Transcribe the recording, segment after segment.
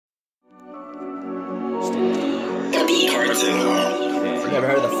Yeah, you never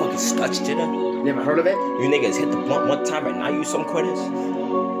heard of the fucking Stutts, Jitter? Never heard of it? You niggas hit the blunt one time and now you some quitters?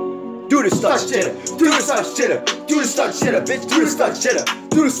 Do the Stutts Jitter, do the Stutts Jitter, do the Stutts Jitter, bitch, do the Stutts Jitter,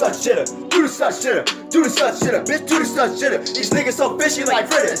 do the Stutts Jitter, do the Stutts Jitter, do the Stutts Jitter, bitch, do the Stutts Jitter. These niggas so fishy like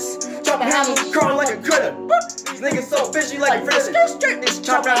fritters. Chop a hammer, crawl like a critter. These niggas so fishy like fritters. This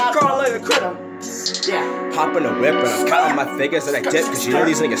chop out, crawl like a critter. Yeah. Popping a whip and I'm counting my figures and I dip, cause you know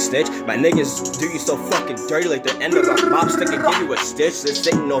these niggas stitch. My niggas do you so fucking dirty like the end of a mop stick and give you a stitch. This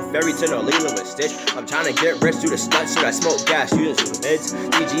ain't no fairy tale or leaning with stitch. I'm trying to get rich through the Stutts, so I smoke gas, using some mids.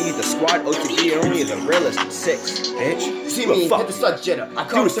 DG, the squad, OTB, only the realest 6, bitch. See me, hit the Stutts Jitter. I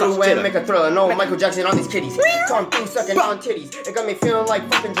come through and make a thriller. No Michael Jackson on these kitties. Come through sucking on titties. It got me feeling like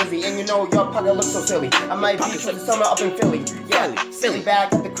fucking Drizzy. And you know your pocket looks so silly. I might be for the summer up in Philly. Yeah, sitting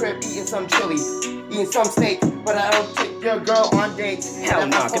back at the crib eating some chili. Eating some steak, but I don't take your girl on dates. Hell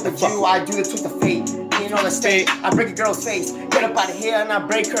nah, get the fuck. I do the twist of fate. Being on the state, I break a girl's face. Get up out of here and I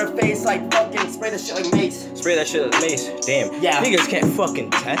break her face like fucking spray the shit like mace. Spray that shit like mace. Damn. Yeah. Niggas can't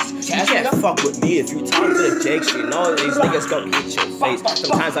fucking test. You can't fuck with me if you talk to the Jakes. You know these niggas gonna hit your face.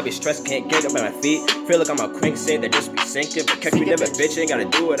 Sometimes I be stressed, can't get up on my feet. Feel like I'm a quicksand that just be sinking. But catch me never, bitch. Ain't gotta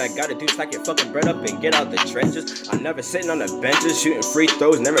do what I gotta do. Stack your fucking bread up and get out the trenches. I'm never sitting on the benches, shooting free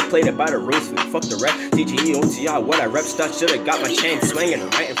throws. Never played it by the rules. Fuck the rep. TGE, OTI, what I rep. Stutts Jitter. Got my chain swinging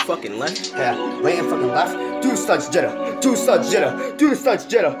right and fucking left. Yeah, right and fucking left. Do the Stutts Jitter. Do the Stutts Jitter. Do the Stutts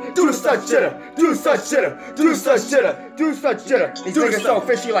Jitter. Do the Stutts Jitter. Do the Stutts Jitter. Do the Stutts Jitter. Do the Stutts Jitter. These niggas so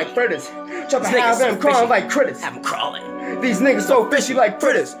fishy like fritters. Chop a have them crawling like critters. Have them crawling. These niggas so fishy like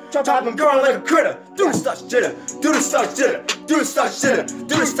fritters. Chop them crawling like a critter. Do the Stutts Jitter. Do the Stutts Jitter. Do the Stutts Jitter.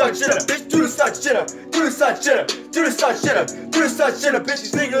 Do the Stutts Jitter. Bitch, do the Stutts Jitter. Do the Stutts Jitter. Do the Stutts Jitter. Do the Stutts Jitter. Bitch,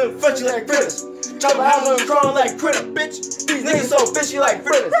 these niggas fishy like fritters. Chop a have them crawling like critter. Bitch, these niggas so fishy like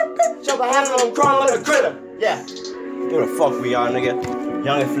fritters. Chop a have them crawling like a critter. Yeah. Who the fuck we are, nigga?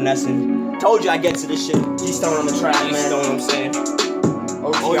 Young and finessing. Told you I get to this shit. G-Stone on the track, man. You know what I'm saying?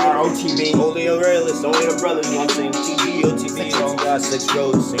 OTR, OTB. Only the realists, only the brothers, you know what I'm saying? TG, OTB, OTR, 6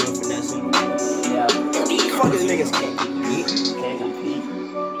 roads, single finessing. Yeah. Fuck these niggas can't compete.